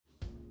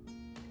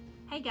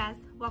Hey guys,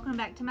 welcome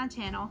back to my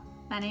channel.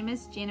 My name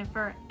is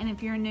Jennifer, and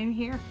if you're new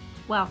here,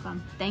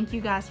 welcome. Thank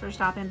you guys for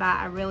stopping by.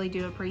 I really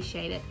do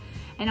appreciate it.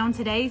 And on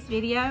today's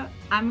video,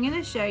 I'm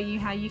gonna show you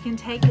how you can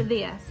take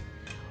this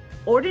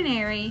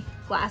ordinary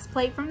glass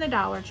plate from the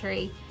Dollar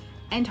Tree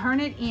and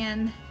turn it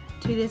in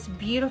to this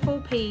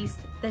beautiful piece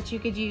that you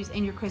could use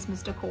in your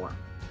Christmas decor.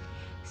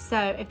 So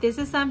if this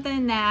is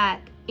something that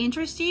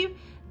interests you,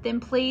 then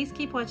please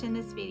keep watching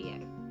this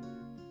video.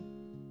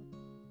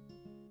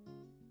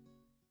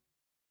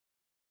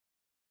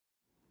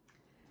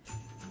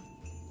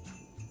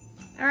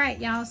 All right,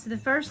 y'all, so the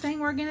first thing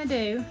we're gonna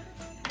do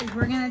is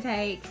we're gonna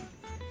take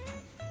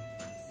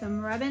some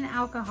rubbing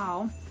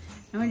alcohol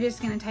and we're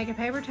just gonna take a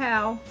paper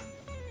towel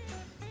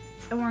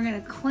and we're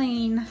gonna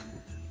clean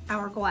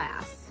our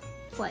glass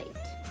plate.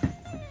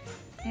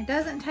 It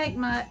doesn't take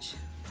much.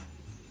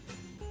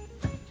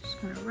 Just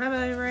gonna rub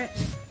over it.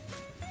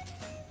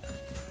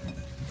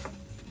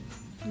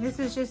 And this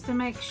is just to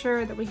make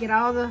sure that we get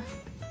all the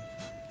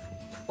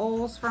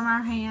oils from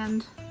our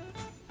hand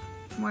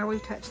where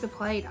we've touched the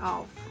plate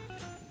off.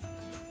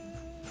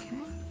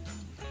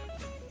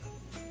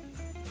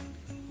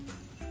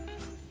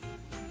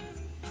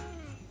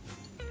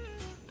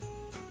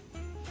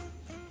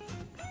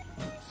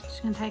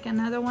 Gonna take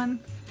another one.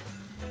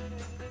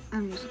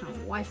 I'm just gonna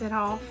wipe it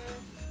off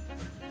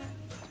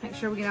to make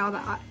sure we get all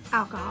the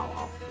alcohol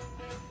off.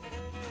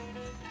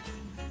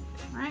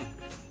 All right.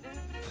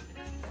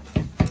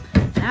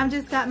 Now I've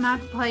just got my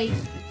plate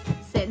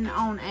sitting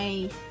on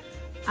a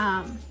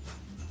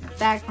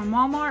bag from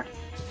Walmart,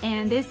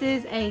 and this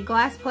is a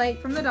glass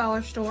plate from the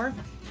dollar store.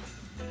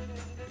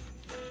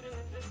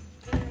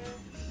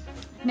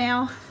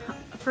 Now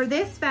for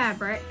this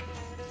fabric,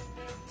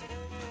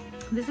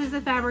 this is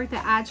the fabric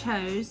that I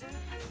chose,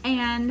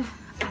 and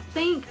I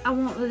think I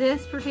want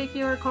this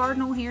particular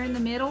cardinal here in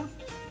the middle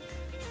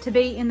to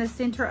be in the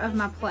center of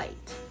my plate.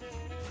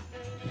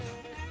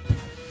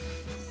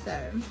 So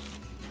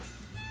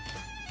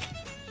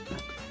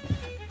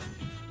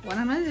what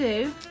I'm gonna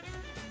do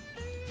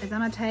is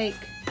I'm gonna take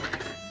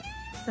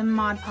some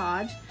Mod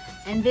Podge,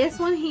 and this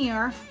one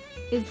here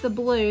is the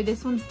blue.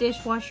 This one's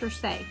dishwasher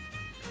safe.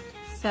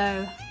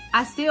 So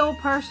I still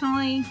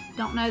personally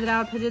don't know that I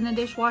would put it in the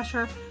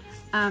dishwasher,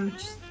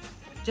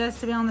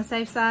 just to be on the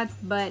safe side,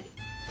 but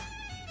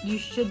you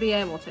should be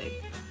able to.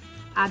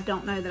 I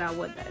don't know that I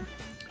would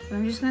though. So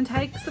I'm just gonna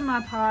take some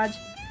Mod Podge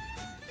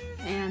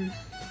and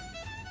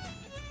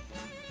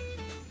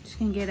just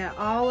gonna get it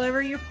all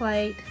over your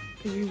plate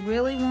because you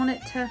really want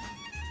it to,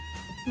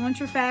 you want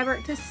your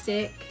fabric to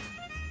stick.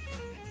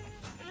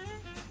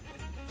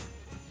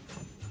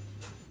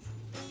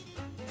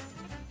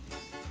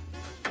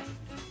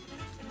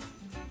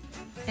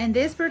 And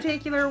this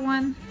particular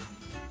one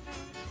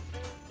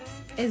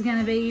is going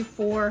to be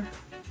for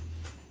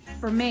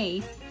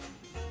me,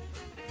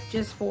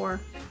 just for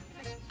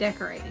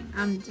decorating.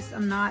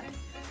 I'm not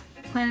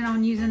planning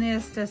on using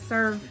this to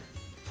serve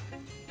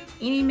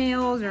any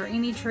meals or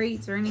any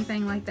treats or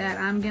anything like that.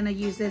 I'm going to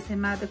use this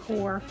in my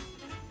decor.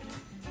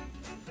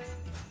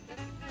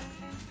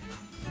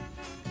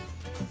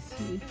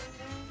 So you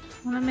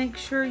want to make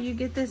sure you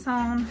get this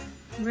on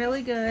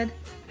really good.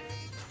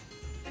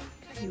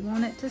 You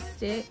want it to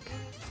stick.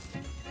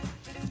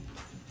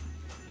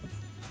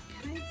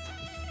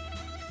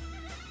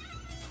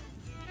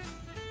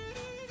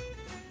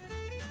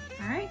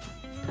 Alright,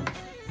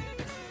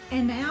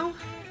 and now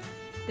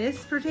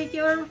this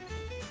particular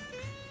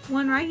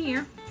one right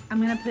here,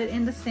 I'm going to put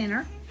in the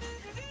center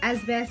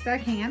as best I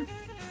can.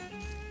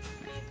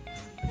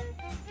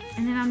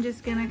 And then I'm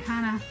just going to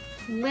kind of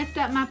lift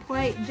up my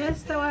plate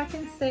just so I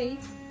can see.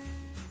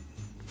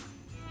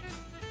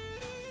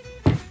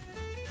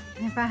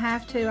 And if I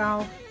have to,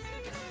 I'll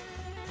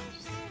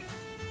just,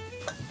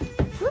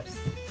 whoops.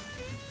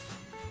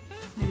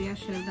 Maybe I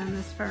should have done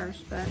this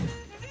first, but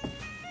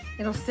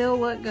it'll still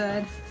look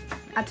good.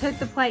 I took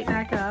the plate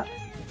back up.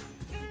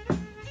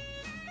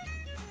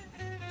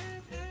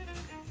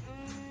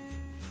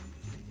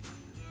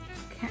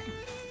 Okay.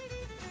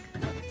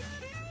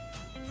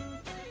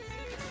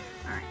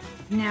 All right,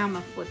 now I'm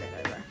gonna flip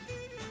it over.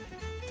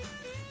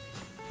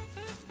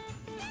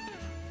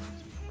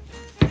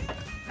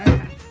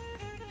 Okay,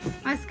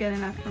 that's good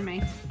enough for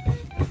me.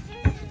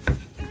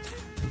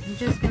 I'm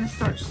just gonna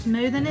start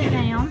smoothing it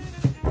down.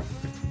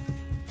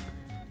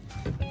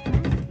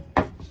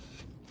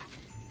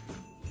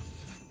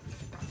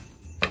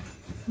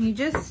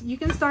 You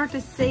can start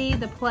to see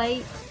the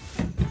plate,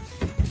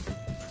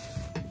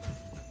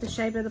 the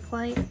shape of the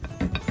plate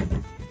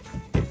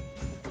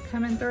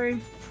coming through.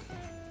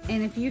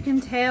 And if you can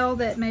tell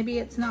that maybe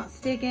it's not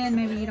sticking,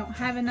 maybe you don't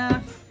have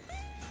enough,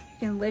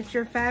 you can lift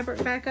your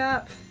fabric back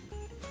up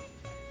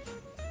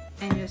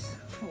and just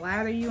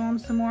lather you on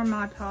some more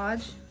Mod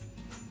Podge.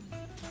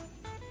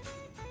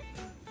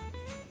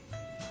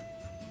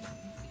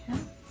 Okay.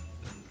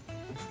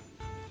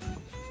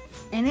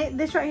 And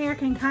this right here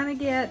can kind of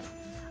get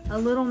a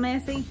little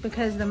messy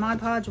because the Mod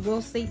Podge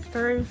will seep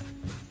through.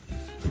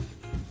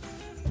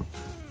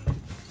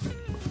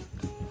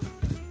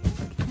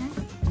 Okay.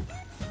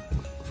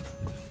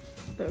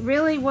 But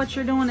really what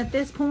you're doing at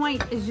this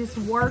point is just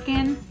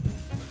working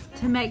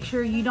to make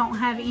sure you don't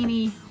have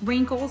any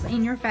wrinkles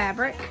in your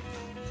fabric.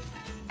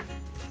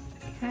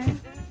 Okay.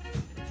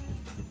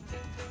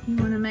 You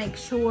want to make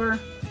sure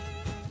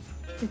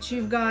that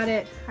you've got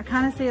it. I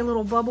kind of see a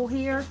little bubble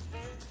here.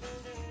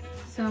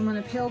 So I'm going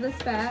to peel this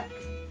back.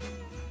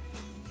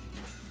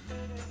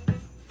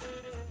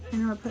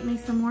 And I'm going to put me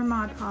some more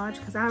Mod Podge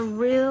because I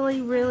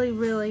really, really,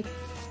 really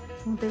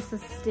want this to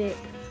stick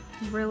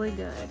really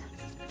good.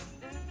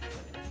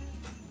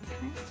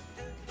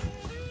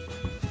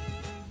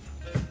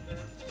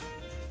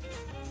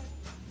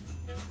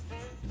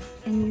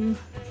 And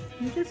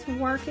you just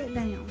work it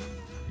down.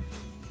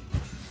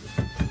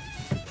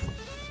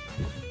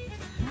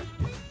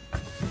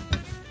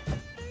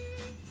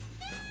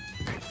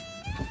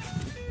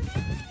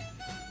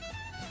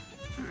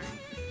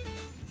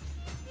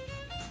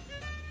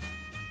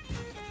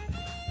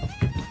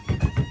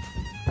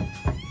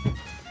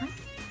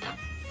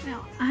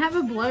 Now I have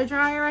a blow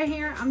dryer right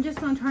here. I'm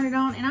just going to turn it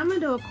on and I'm going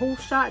to do a cool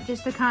shot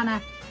just to kind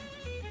of,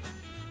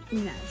 you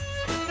know.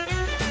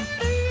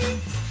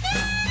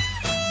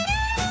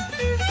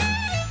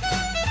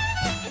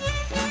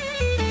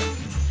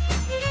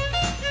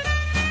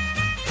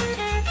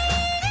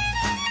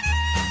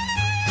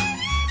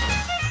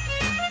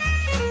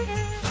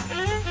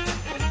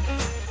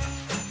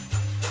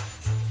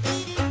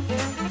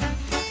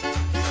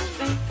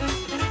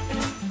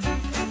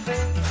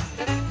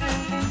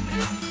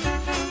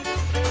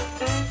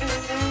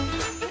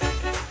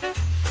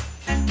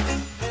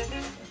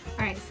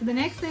 So the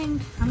next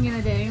thing I'm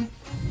gonna do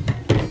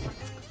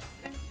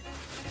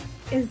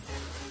is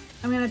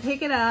I'm gonna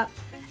pick it up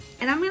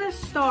and I'm gonna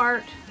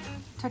start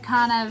to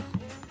kind of,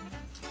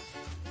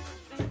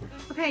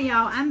 okay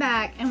y'all, I'm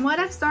back. And what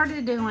I've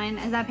started doing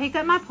is I picked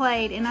up my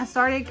plate and I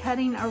started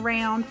cutting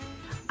around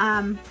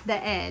the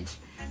edge.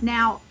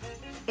 Now,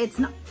 it's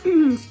not,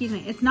 excuse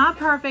me, it's not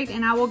perfect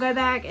and I will go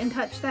back and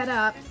touch that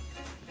up.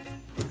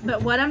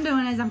 But what I'm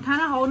doing is I'm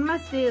kind of holding my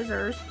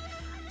scissors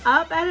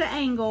up at an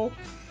angle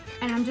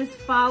and I'm just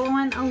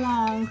following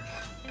along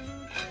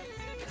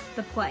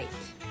the plate,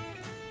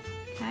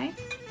 okay?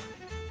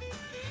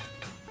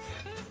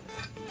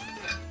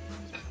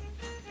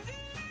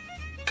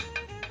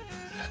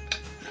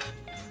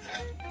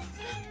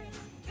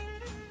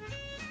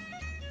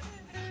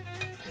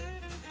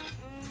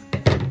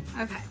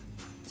 Okay,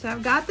 so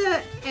I've got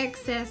the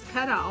excess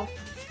cut off,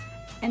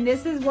 and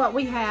this is what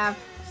we have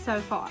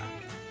so far.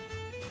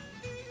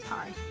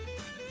 Sorry.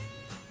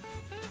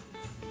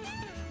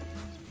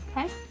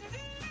 Okay.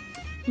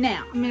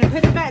 Now, I'm going to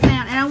put it back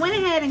down, and I went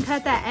ahead and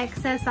cut that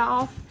excess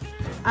off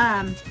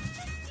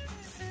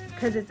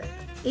because it's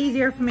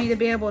easier for me to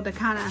be able to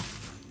kind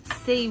of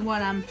see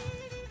what I'm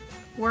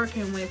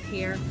working with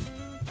here.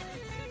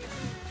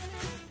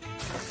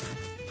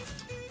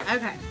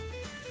 Okay,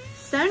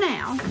 so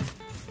now,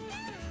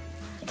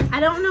 I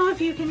don't know if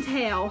you can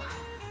tell,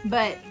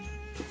 but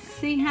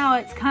see how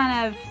it's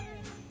kind of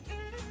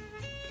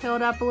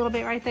filled up a little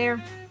bit right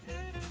there?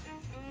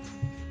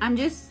 I'm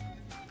just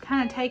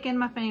kind of taking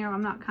my finger,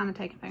 I'm not kind of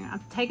taking my finger, I'm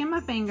taking my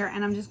finger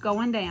and I'm just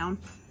going down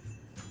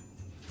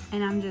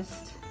and I'm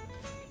just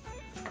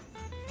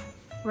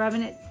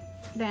rubbing it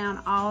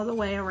down all the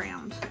way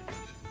around.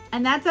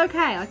 And that's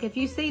okay, like if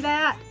you see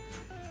that,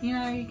 you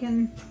know, you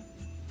can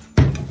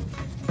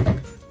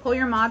pull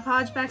your Mod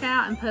Podge back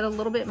out and put a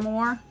little bit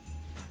more.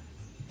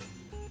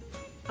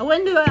 I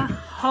wouldn't do a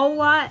whole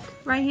lot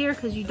right here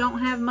because you don't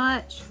have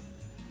much,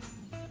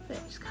 but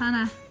just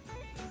kind of,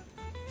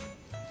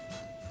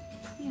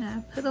 you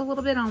know, put a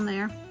little bit on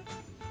there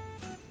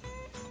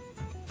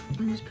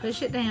and just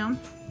push it down.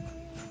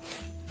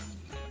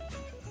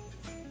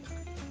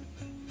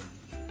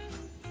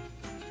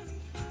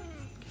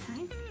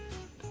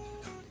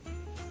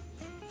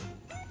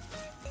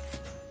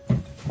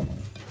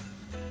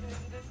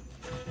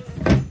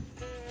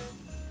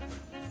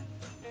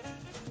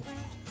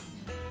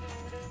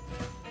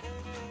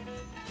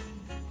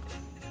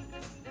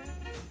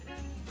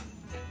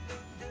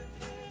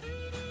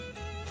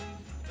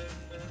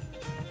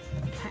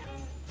 Okay.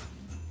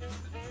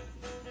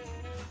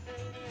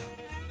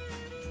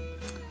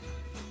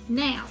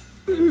 Now,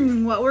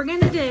 what we're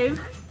gonna do,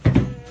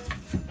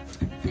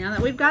 now that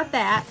we've got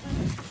that,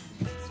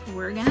 is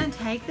we're gonna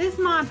take this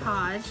Mod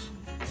Podge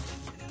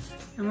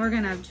and we're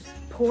gonna just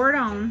pour it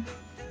on.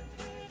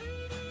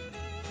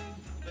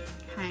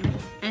 Okay,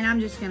 and I'm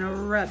just gonna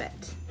rub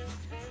it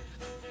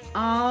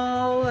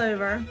all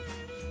over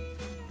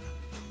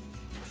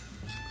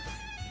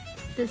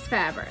this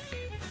fabric.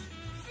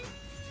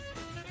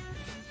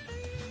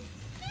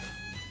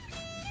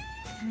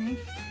 Okay,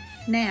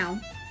 now,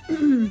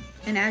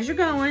 and as you're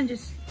going,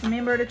 just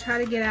remember to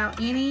try to get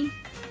out any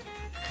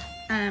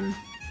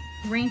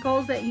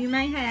wrinkles that you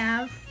may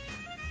have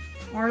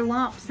or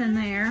lumps in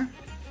there.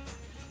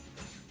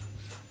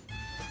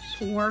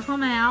 Just work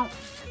them out.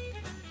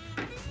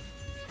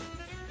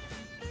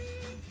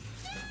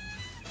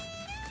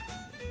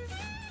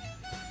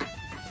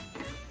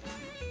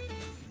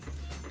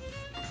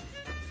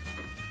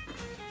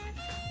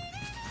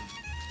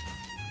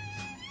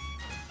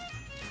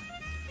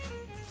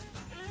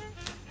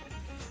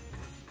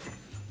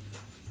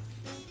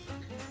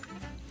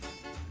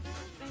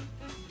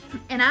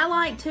 And I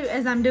like to,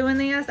 as I'm doing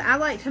this, I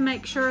like to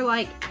make sure,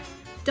 like,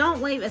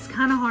 don't leave, it's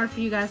kind of hard for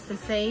you guys to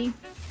see.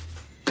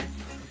 Let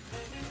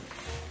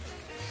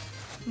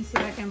me see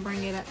if I can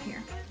bring it up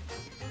here.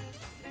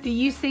 Do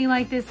you see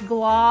like this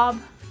glob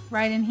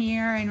right in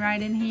here and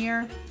right in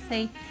here?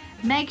 See?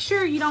 Make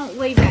sure you don't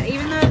leave that.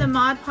 Even though the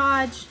Mod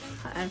Podge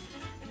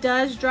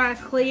does dry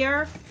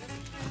clear,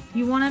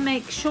 you want to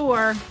make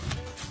sure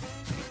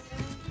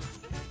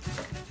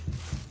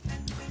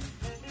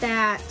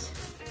that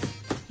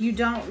you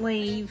don't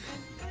leave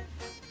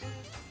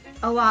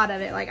a lot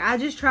of it. Like, I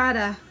just try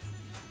to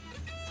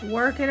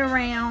work it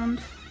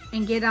around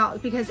and get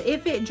out, because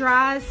if it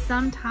dries,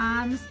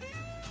 sometimes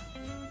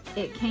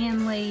it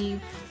can leave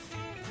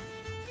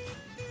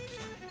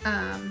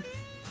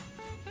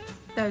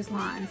those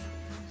lines.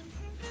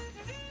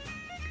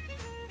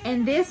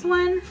 And this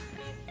one,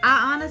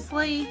 I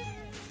honestly,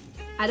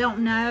 I don't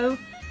know,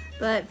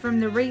 but from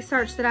the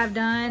research that I've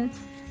done,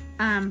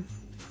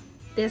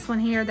 this one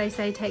here, they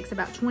say takes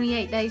about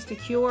 28 days to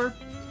cure.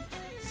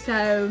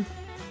 So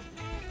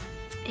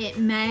it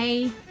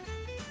may,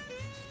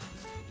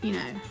 you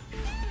know,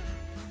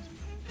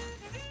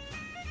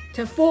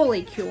 to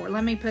fully cure,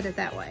 let me put it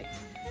that way.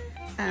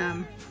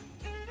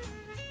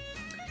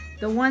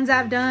 The ones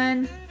I've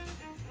done,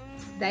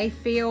 they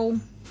feel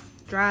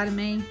dry to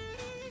me.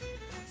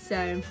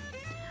 So,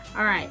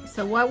 all right,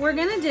 so what we're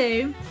gonna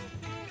do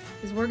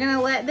is we're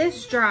gonna let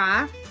this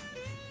dry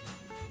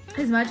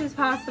as much as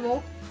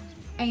possible,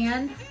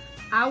 and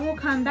I will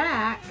come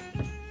back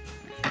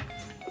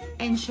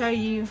and show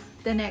you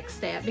the next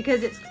step,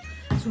 because it's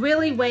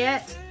really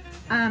wet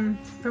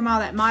from all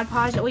that Mod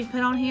Podge that we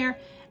put on here,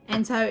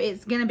 and so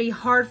it's gonna be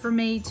hard for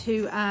me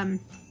to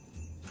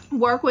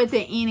work with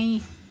it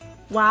any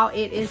while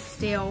it is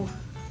still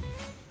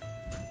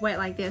wet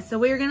like this. So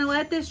we're gonna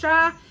let this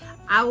dry.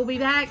 I will be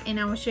back and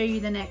I will show you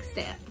the next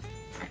step.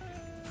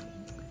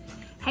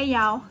 Hey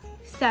y'all,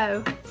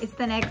 so it's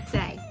the next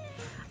day.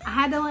 I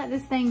had to let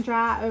this thing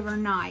dry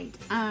overnight.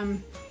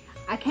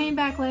 I came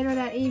back later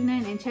that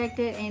evening and checked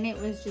it, and it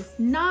was just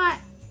not,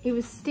 it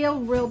was still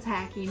real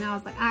tacky, and I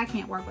was like, I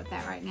can't work with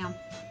that right now.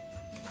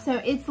 So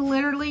it's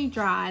literally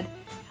dried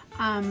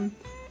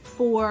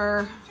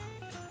for,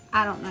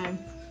 I don't know,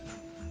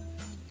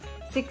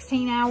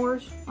 16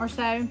 hours or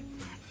so,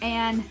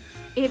 and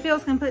it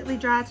feels completely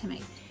dry to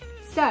me.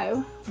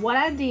 So what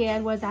I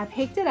did was I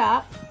picked it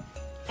up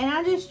and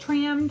I just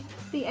trimmed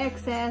the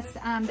excess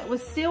that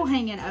was still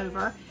hanging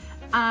over.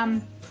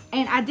 And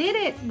I did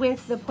it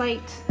with the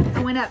plate.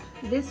 I went up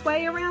this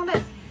way around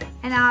it,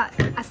 and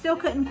I still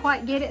couldn't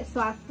quite get it, so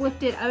I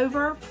flipped it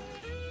over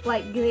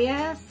like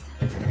this,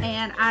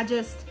 and I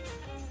just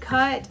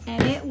cut,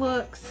 and it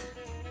looks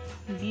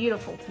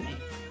beautiful to me.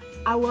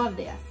 I love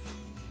this.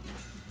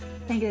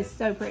 I think it is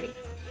so pretty.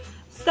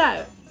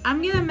 So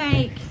I'm gonna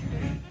make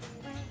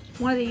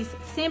one of these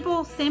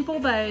simple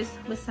bows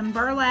with some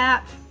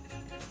burlap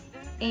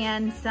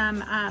and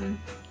some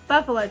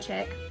buffalo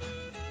check,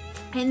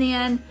 and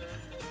then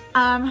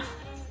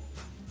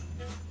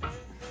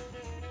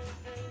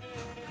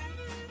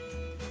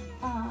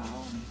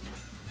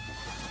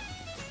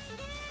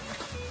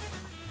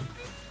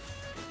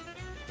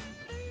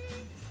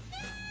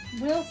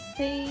we'll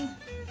see.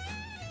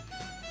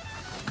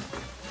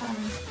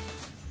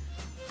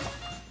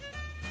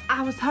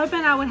 I was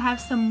hoping I would have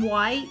some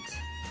white,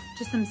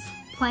 just some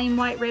plain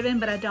white ribbon,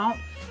 but I don't.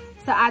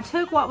 So I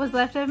took what was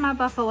left of my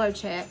buffalo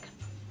check,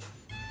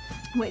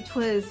 which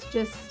was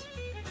just,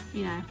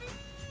 you know,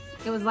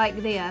 it was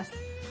like this.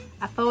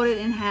 I folded it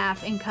in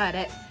half and cut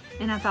it,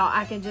 and I thought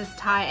I could just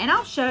tie it. And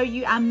I'll show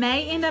you, I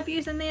may end up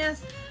using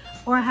this,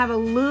 or I have a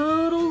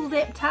little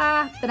zip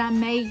tie that I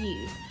may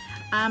use.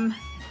 And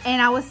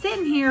I was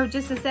sitting here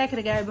just a second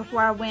ago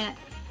before I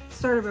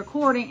started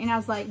recording, and I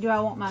was like, do I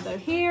want my bow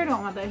here? Do I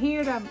want my bow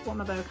here? Do I want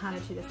my bow kind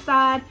of to the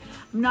side?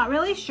 I'm not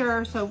really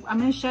sure, so I'm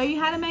going to show you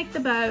how to make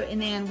the bow,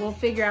 and then we'll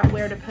figure out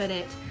where to put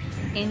it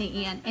in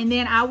the end. And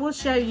then I will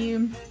show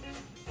you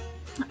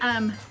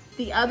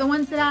the other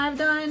ones that I've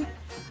done.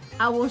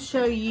 I will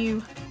show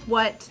you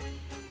what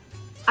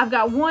I've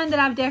got. One that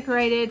I've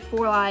decorated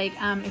for, like,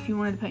 if you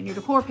wanted to put in your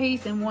decor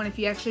piece, and one if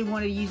you actually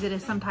wanted to use it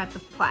as some type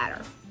of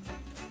platter.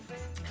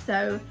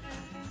 So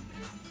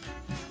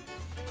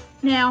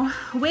now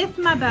with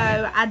my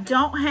bow, I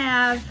don't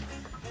have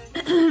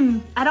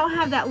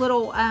that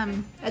little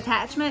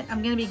attachment.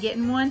 I'm gonna be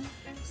getting one,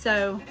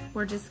 so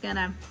we're just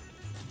gonna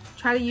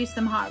try to use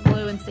some hot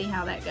glue and see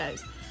how that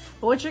goes.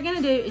 But what you're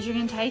gonna do is you're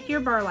gonna take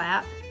your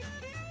burlap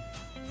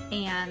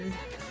and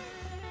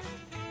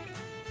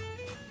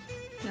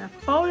you're gonna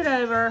fold it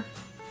over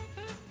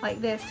like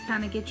this to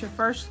kind of get your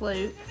first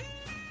loop,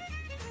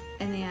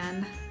 and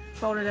then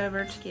fold it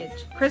over to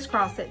get,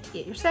 crisscross it to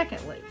get your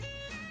second loop.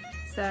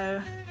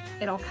 So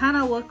it'll kind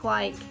of look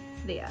like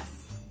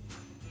this,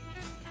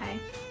 okay?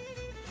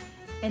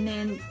 And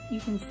then you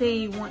can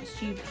see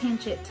once you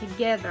pinch it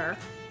together,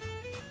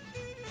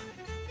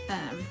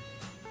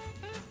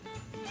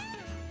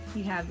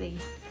 you have the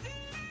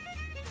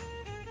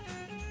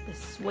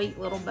sweet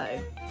little bow,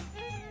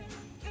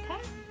 okay?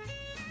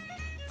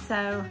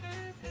 so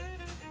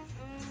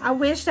I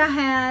wished I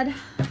had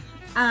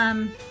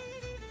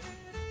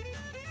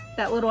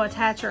that little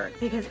attacher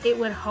because it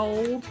would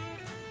hold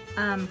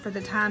for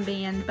the time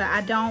being, but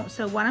I don't.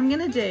 So what I'm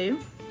gonna do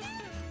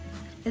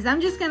is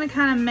I'm just gonna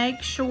kind of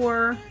make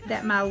sure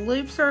that my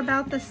loops are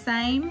about the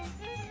same,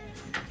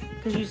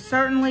 because you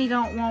certainly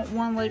don't want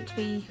one loop to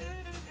be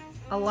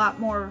a lot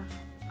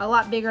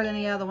bigger than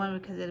the other one,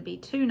 because it'll be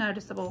too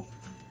noticeable.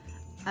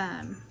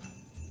 I'm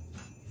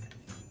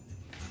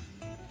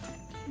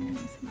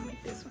gonna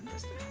make this one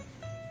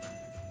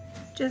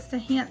just a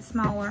hint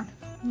smaller,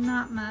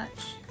 not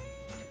much.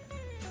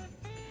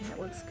 Okay, that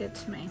looks good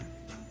to me.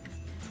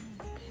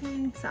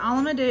 Okay, so all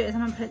I'm gonna do is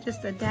I'm gonna put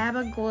just a dab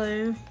of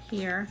glue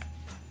here,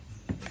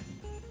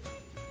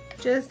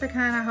 just to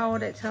kind of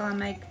hold it till I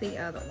make the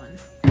other one.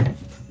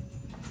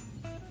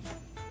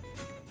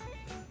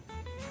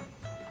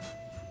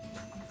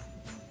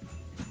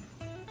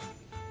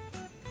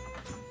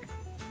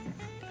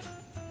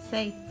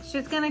 See, it's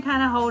just gonna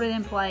kind of hold it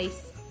in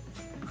place.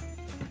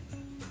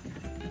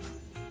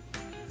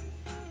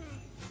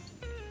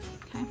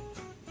 Okay,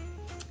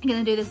 I'm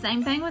gonna do the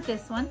same thing with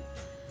this one.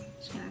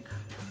 Just gonna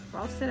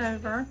cross it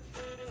over.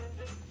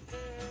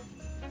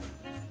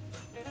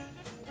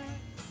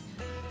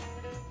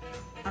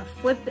 Or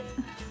flip it.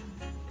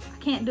 I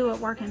can't do it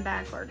working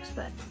backwards,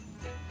 but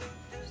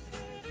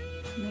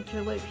just make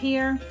your loop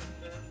here.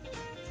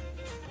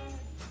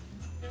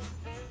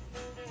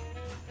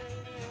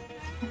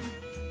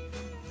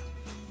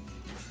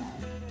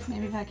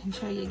 Maybe if I can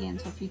show you again.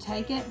 So if you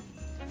take it,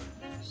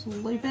 just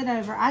loop it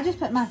over. I just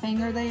put my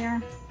finger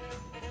there.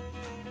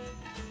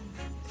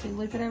 So you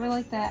loop it over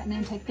like that, and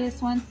then take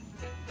this one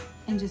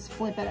and just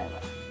flip it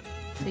over.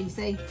 So you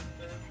see?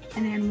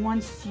 And then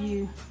once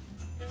you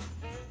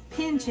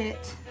pinch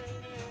it,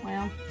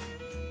 well,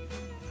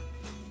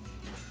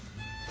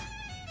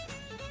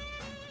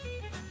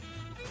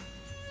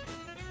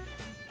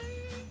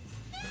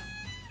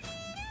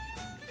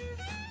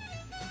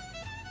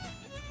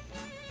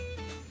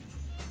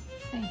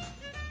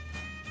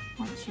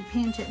 once you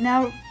pinch it.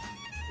 Now,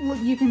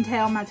 you can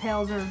tell my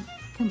tails are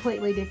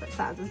completely different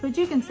sizes, but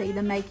you can see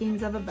the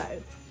makings of a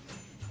bow.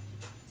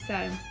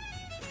 So,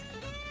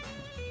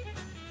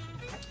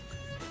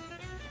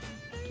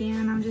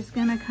 again, I'm just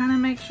gonna kind of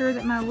make sure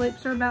that my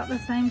lips are about the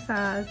same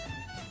size.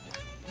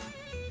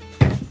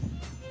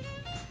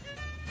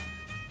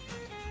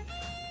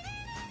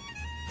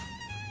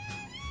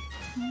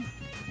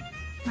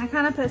 I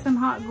kind of put some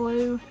hot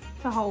glue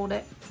to hold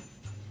it,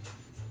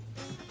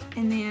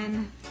 and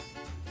then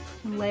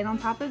lay it on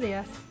top of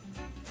this.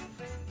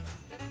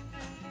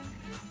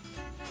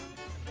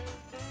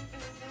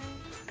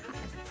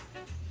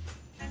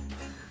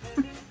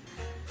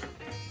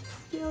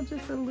 Still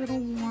just a little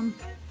warm.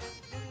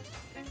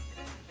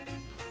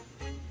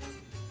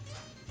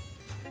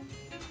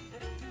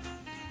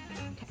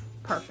 Okay,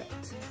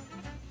 perfect.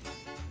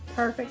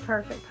 Perfect,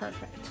 perfect,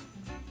 perfect.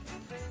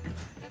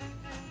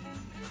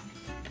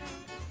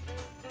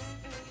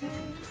 Okay,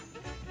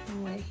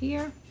 I'll lay it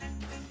here.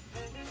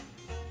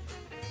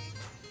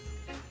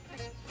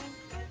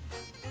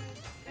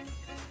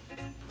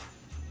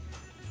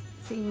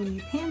 See, when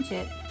you pinch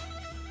it,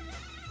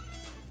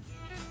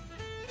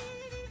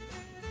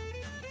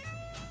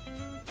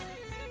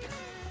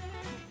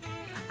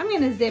 I'm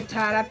gonna zip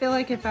tie it. I feel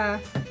like if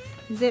I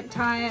zip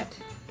tie it,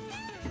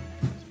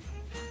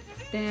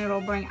 then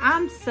it'll bring,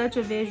 I'm such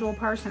a visual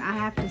person, I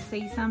have to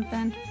see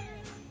something.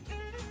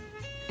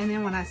 And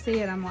then when I see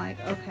it, I'm like,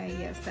 okay,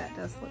 yes, that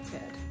does look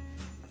good.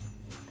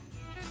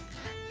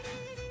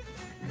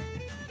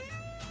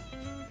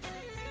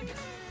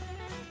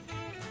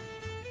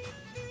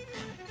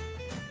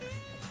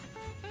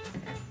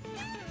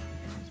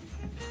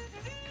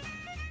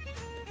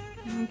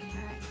 Okay.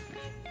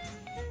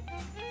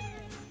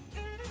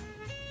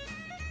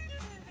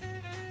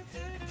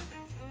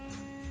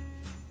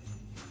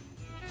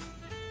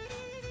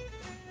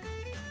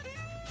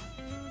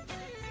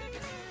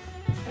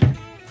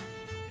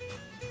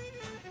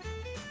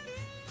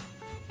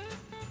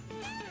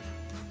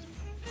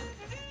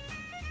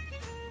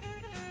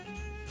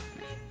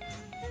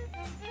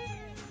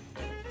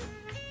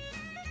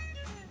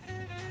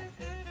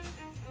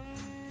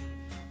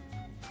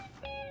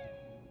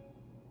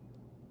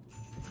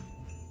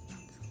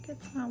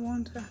 I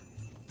want to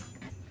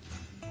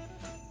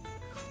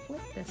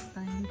flip this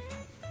thing.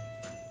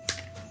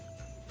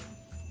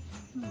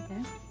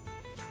 Okay.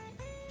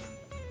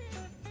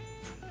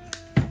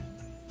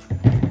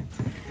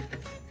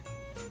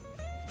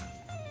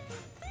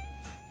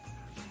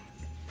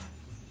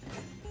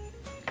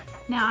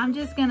 Now I'm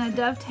just gonna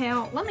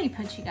dovetail. Let me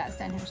put you guys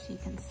down here so you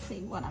can see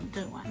what I'm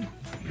doing.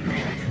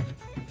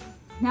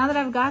 Now that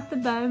I've got the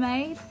bow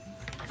made,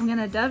 I'm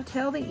gonna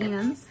dovetail the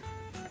ends.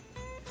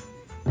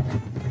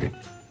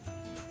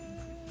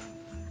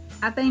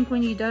 I think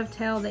when you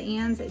dovetail the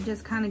ends, it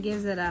just kind of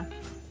gives it a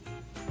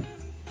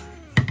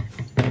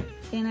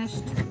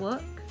finished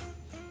look.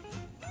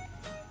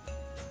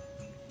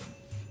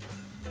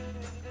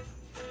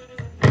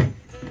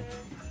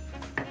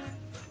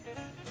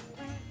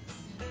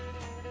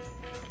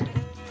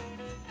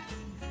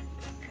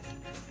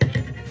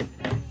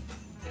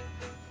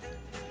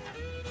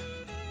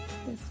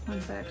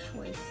 one's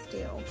actually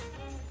still.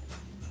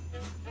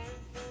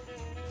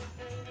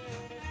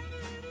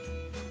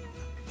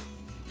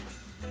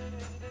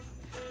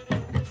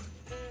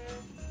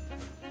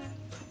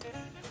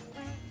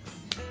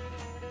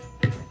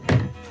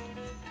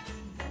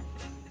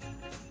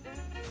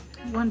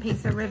 One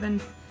piece of ribbon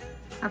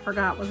I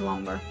forgot was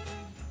longer.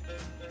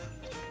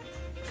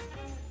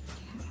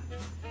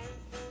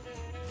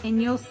 And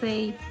you'll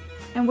see,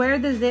 and where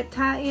the zip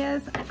tie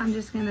is, I'm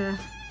just gonna,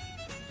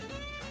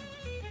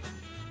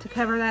 to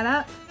cover that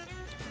up,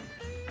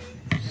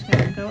 just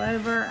gonna go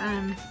over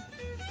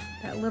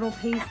that little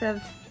piece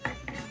of,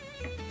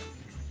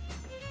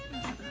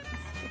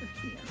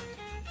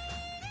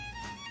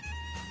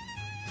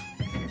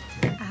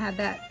 I had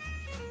that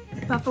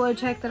buffalo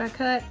check that I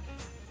cut.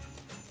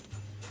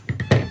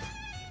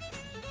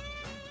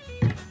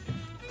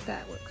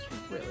 That looks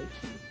really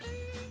cute.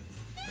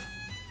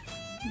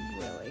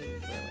 Really,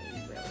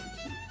 really, really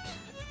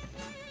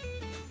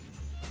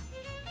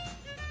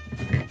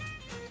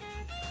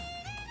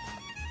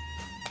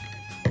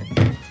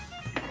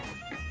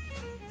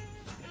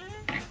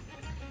cute.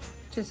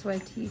 Just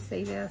wait till you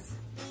see this.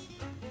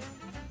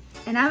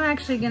 And I'm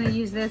actually going to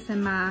use this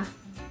in my,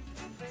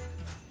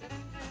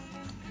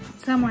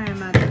 somewhere in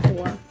my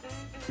decor.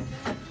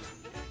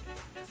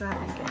 So I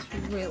think it's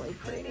really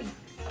pretty.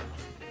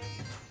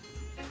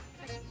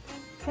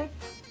 Okay.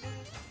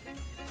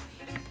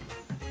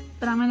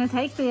 But I'm going to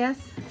take this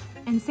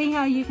and see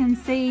how you can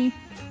see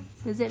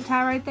the zip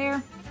tie right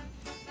there.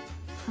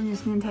 I'm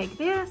just going to take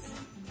this,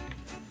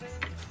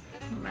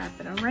 wrap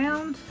it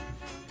around,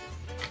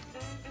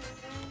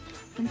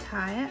 and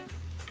tie it.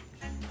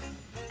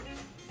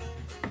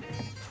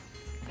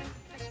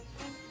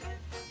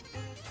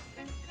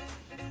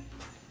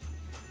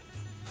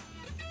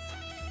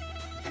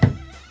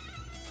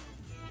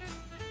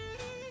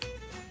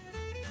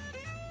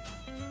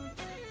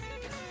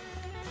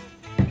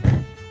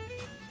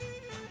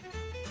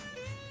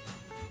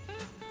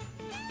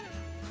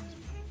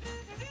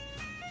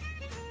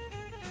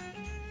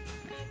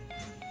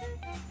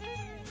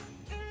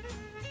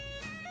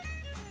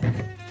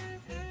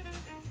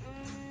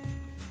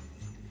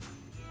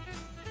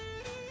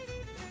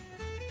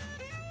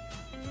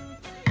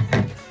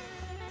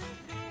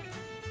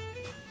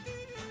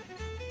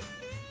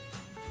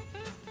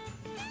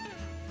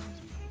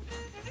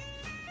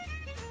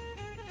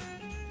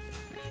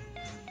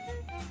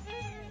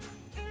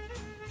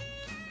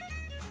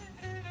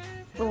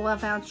 Pull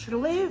up out your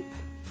loop.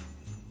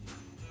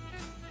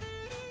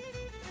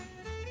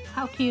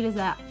 How cute is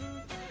that?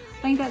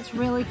 I think that's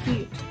really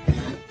cute.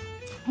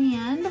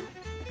 And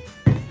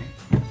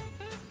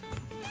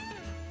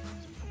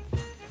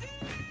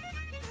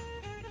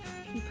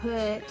you put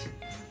a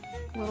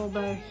little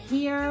bow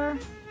here,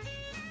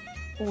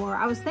 or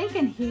I was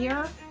thinking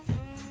here.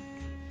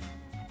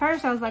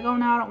 First I was like, oh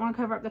no, I don't want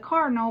to cover up the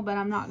cardinal, but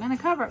I'm not going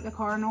to cover up the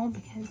cardinal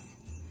because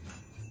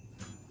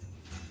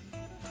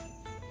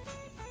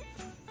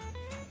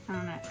I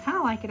don't know, I kind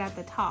of like it at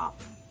the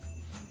top.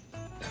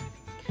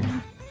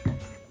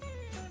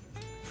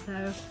 So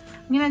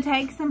I'm going to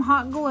take some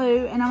hot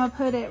glue and I'm going to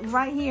put it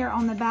right here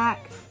on the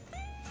back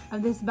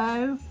of this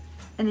bow,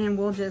 and then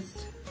we'll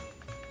just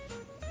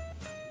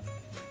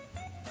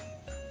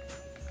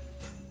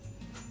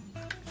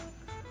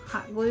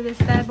hot glue this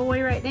bad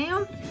boy right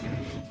down.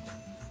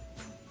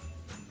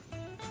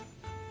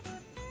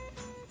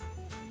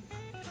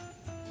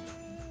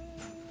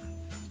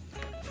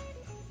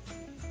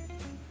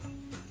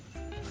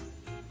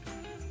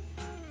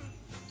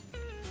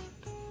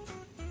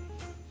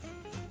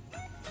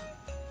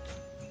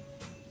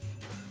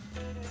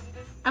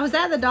 I was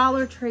at the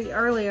Dollar Tree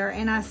earlier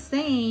and I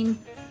seen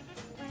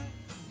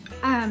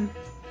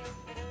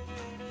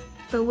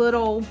the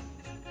little,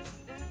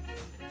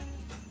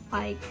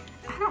 like,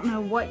 I don't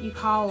know what you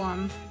call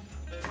them,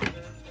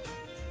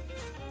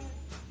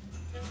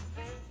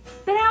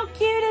 but how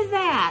cute is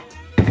that?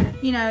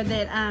 You know,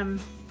 that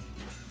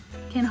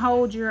can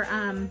hold your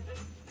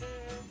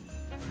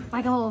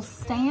like a little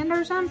stand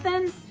or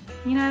something,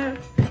 you know,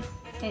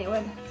 and it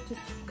would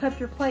just cup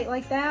your plate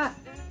like that.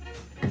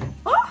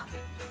 Oh!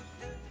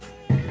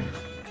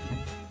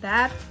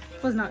 That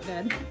was not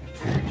good.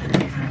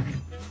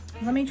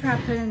 Let me try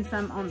putting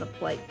some on the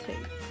plate too.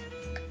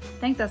 I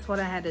think that's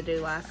what I had to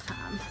do last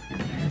time.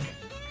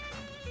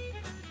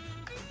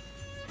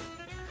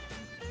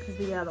 Because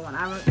the other one,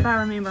 if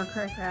I remember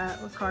correctly, it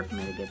was hard for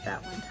me to get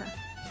that one to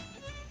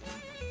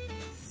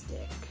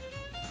stick.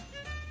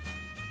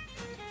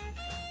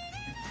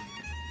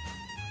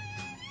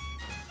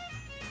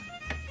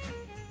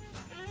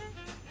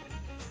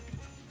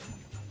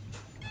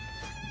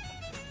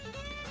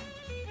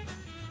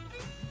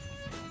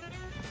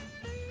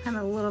 Had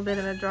a little bit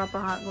of a drop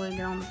of hot glue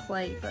get on the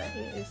plate, but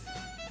it is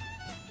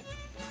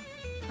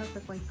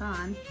perfectly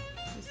fine.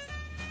 Just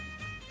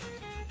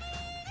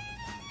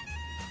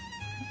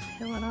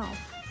peel it off.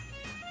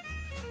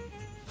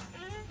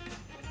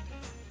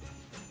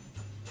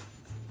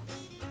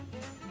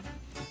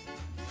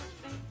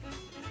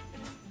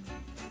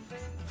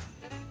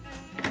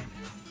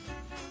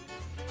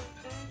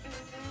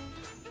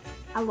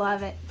 I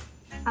love it.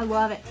 I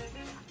love it.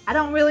 I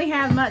don't really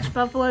have much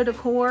buffalo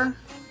decor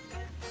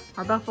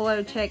or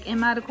buffalo check in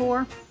my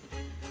decor,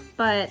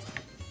 but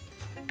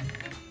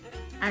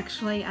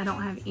actually I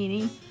don't have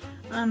any.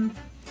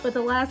 But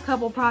the last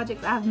couple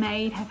projects I've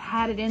made have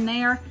had it in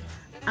there,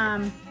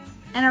 and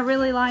I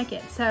really like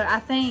it. So I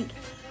think,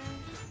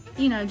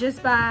 you know,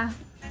 just by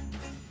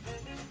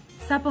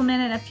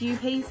supplementing a few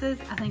pieces,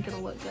 I think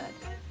it'll look good.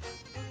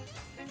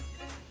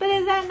 But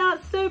is that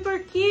not super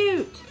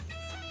cute?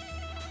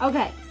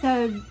 Okay,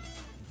 so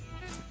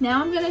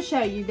now I'm gonna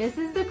show you. This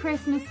is the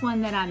Christmas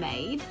one that I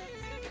made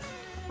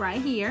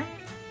right here.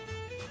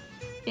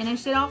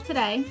 Finished it off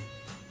today.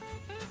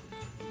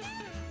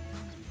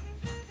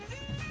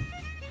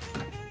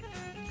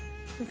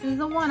 This is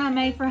the one I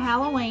made for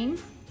Halloween.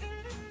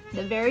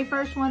 The very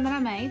first one that I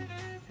made.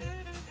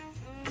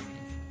 I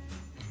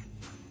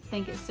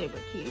think it's super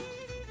cute.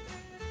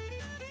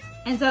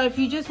 And so if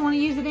you just want to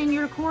use it in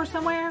your decor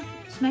somewhere,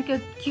 just make a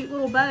cute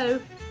little bow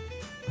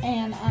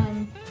and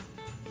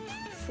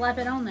slap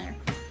it on there.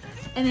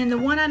 And then the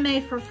one I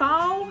made for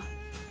fall,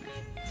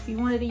 if you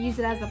wanted to use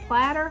it as a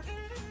platter,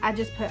 I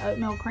just put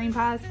oatmeal cream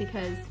pies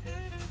because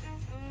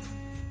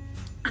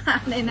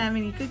I didn't have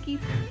any cookies.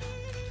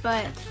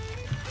 But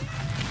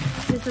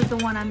this is the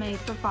one I made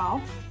for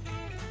fall.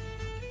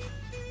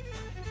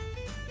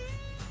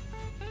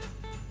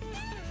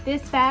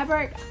 This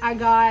fabric I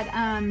got,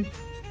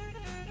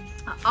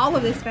 all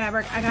of this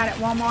fabric I got at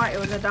Walmart. It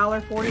was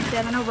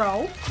 $1.47 a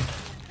roll.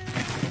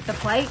 The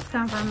plates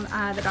come from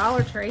the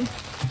Dollar Tree.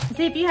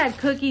 See, if you had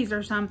cookies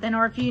or something,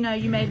 or if you know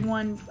you made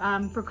one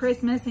for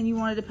Christmas and you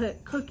wanted to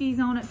put cookies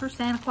on it for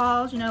Santa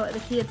Claus, you know, let the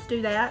kids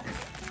do that.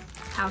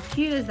 How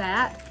cute is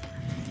that?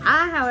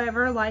 I,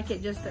 however, like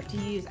it just to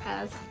use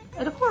as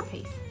a decor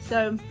piece.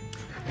 So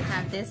I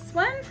have this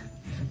one,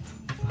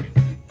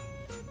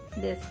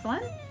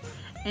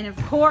 and of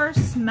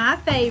course my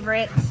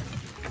favorite,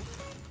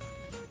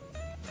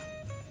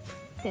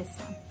 this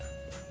one.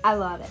 I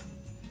love it.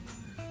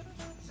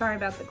 Sorry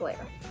about the glare.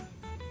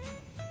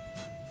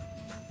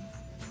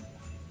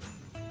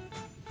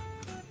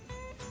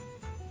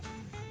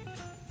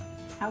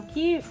 How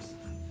cute.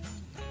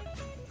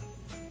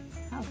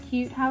 How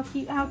cute, how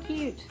cute, how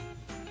cute.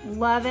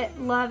 Love it,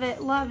 love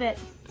it, love it.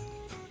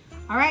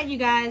 All right, you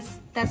guys,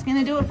 that's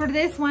gonna do it for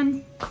this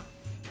one.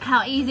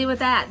 How easy with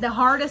that. The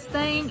hardest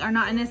thing,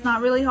 and it's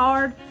not really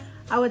hard,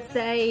 I would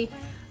say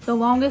the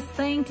longest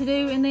thing to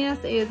do in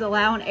this is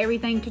allowing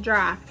everything to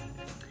dry.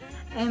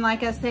 And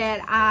like I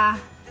said, I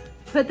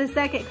put the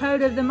second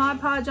coat of the Mod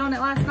Podge on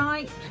it last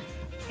night,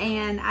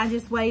 and I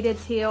just waited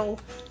till,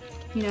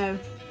 you know,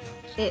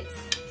 it's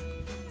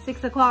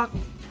 6 o'clock,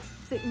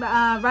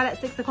 right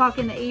at 6 o'clock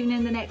in the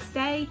evening the next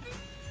day.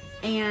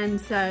 And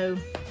so,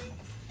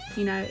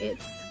 you know,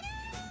 it's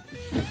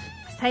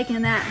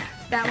taking that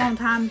long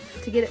time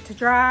to get it to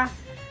dry.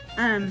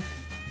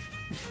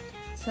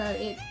 So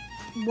it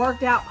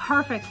worked out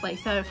perfectly.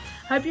 So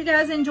hope you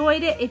guys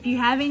enjoyed it. If you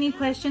have any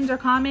questions or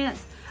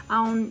comments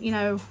on, you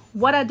know,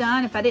 what I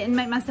done, if I didn't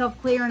make myself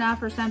clear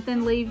enough or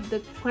something, leave the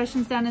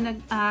questions down in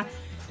the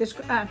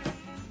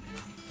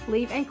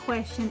leave a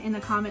question in the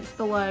comments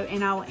below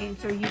and I will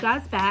answer you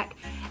guys back.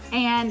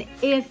 And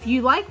if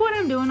you like what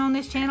I'm doing on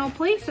this channel,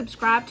 please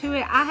subscribe to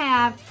it. I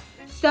have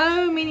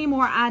so many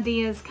more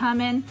ideas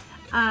coming.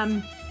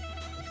 I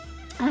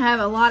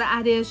have a lot of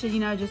ideas, you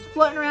know, just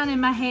floating around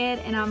in my head,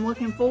 and I'm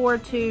looking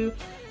forward to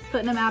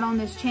putting them out on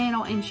this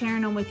channel and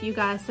sharing them with you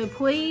guys. So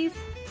please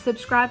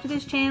subscribe to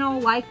this channel,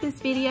 like this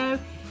video,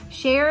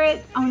 share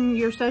it on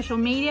your social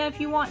media if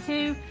you want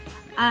to.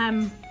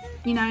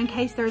 You know, in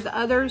case there's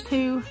others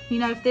who, you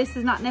know, if this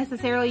is not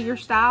necessarily your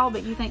style,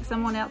 but you think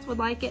someone else would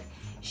like it,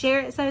 share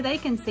it so they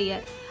can see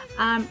it.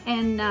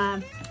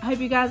 I hope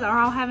you guys are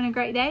all having a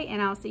great day,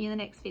 and I'll see you in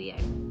the next video.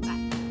 Bye.